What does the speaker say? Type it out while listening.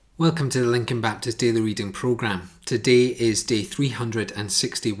Welcome to the Lincoln Baptist Daily Reading Programme. Today is day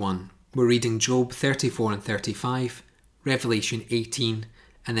 361. We're reading Job 34 and 35, Revelation 18,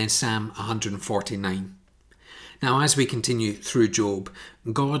 and then Psalm 149. Now, as we continue through Job,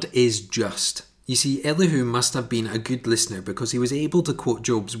 God is just. You see, Elihu must have been a good listener because he was able to quote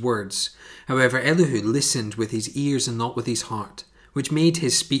Job's words. However, Elihu listened with his ears and not with his heart, which made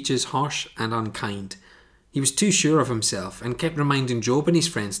his speeches harsh and unkind. He was too sure of himself and kept reminding Job and his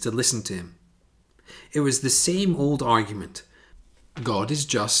friends to listen to him. It was the same old argument. God is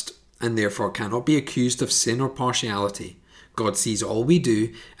just and therefore cannot be accused of sin or partiality. God sees all we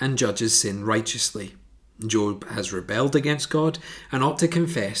do and judges sin righteously. Job has rebelled against God and ought to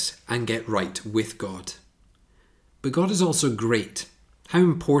confess and get right with God. But God is also great. How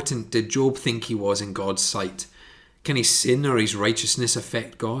important did Job think he was in God's sight? Can his sin or his righteousness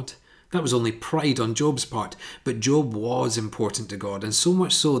affect God? That was only pride on Job's part, but Job was important to God, and so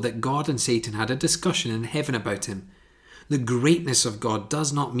much so that God and Satan had a discussion in heaven about him. The greatness of God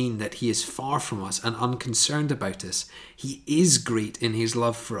does not mean that he is far from us and unconcerned about us. He is great in his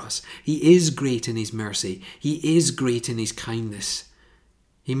love for us. He is great in his mercy. He is great in his kindness.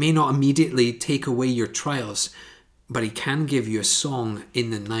 He may not immediately take away your trials, but he can give you a song in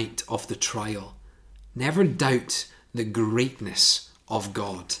the night of the trial. Never doubt the greatness of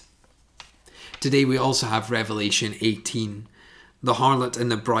God. Today we also have Revelation 18. The harlot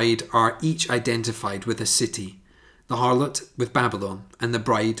and the bride are each identified with a city. The harlot with Babylon and the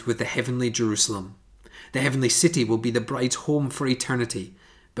bride with the heavenly Jerusalem. The heavenly city will be the bride's home for eternity,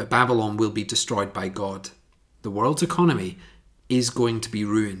 but Babylon will be destroyed by God. The world's economy is going to be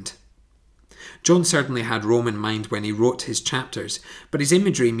ruined. John certainly had Rome in mind when he wrote his chapters, but his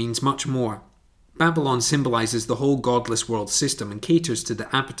imagery means much more. Babylon symbolises the whole godless world system and caters to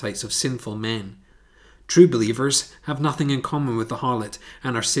the appetites of sinful men. True believers have nothing in common with the harlot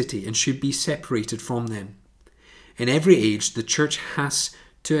and our city and should be separated from them. In every age, the church has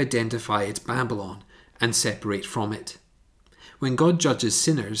to identify its Babylon and separate from it. When God judges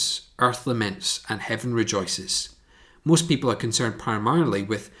sinners, earth laments and heaven rejoices. Most people are concerned primarily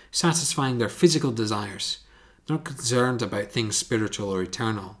with satisfying their physical desires. They're not concerned about things spiritual or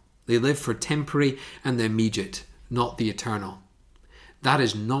eternal. They live for temporary and the immediate, not the eternal. That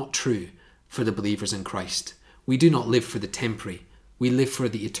is not true for the believers in Christ. We do not live for the temporary. We live for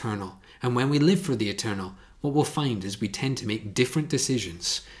the eternal. And when we live for the eternal, what we'll find is we tend to make different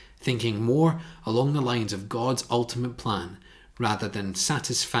decisions, thinking more along the lines of God's ultimate plan rather than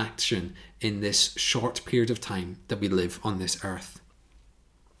satisfaction in this short period of time that we live on this earth.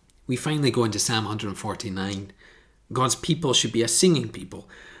 We finally go into Psalm 149. God's people should be a singing people.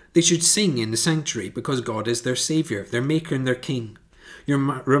 They should sing in the sanctuary because God is their Saviour, their Maker and their King.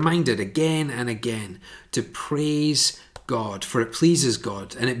 You're reminded again and again to praise God, for it pleases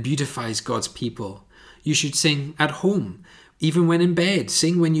God and it beautifies God's people. You should sing at home, even when in bed.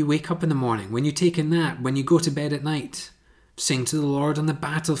 Sing when you wake up in the morning, when you take a nap, when you go to bed at night. Sing to the Lord on the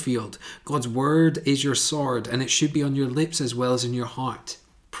battlefield. God's word is your sword and it should be on your lips as well as in your heart.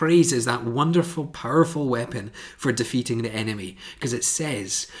 Praise is that wonderful, powerful weapon for defeating the enemy, because it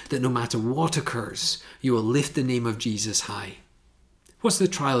says that no matter what occurs, you will lift the name of Jesus high. What's the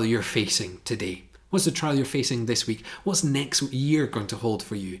trial you're facing today? What's the trial you're facing this week? What's next year going to hold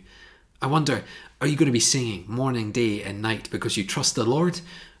for you? I wonder, are you going to be singing morning, day and night because you trust the Lord?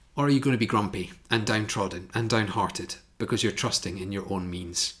 Or are you going to be grumpy and downtrodden and downhearted because you're trusting in your own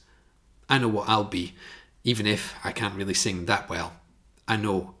means? I know what I'll be, even if I can't really sing that well. I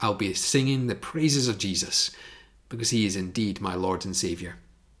know I'll be singing the praises of Jesus because he is indeed my Lord and Saviour.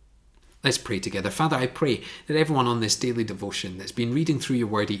 Let's pray together. Father, I pray that everyone on this daily devotion that's been reading through your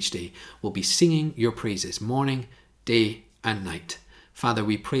word each day will be singing your praises morning, day and night. Father,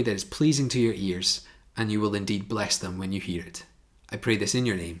 we pray that it's pleasing to your ears and you will indeed bless them when you hear it. I pray this in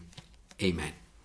your name. Amen.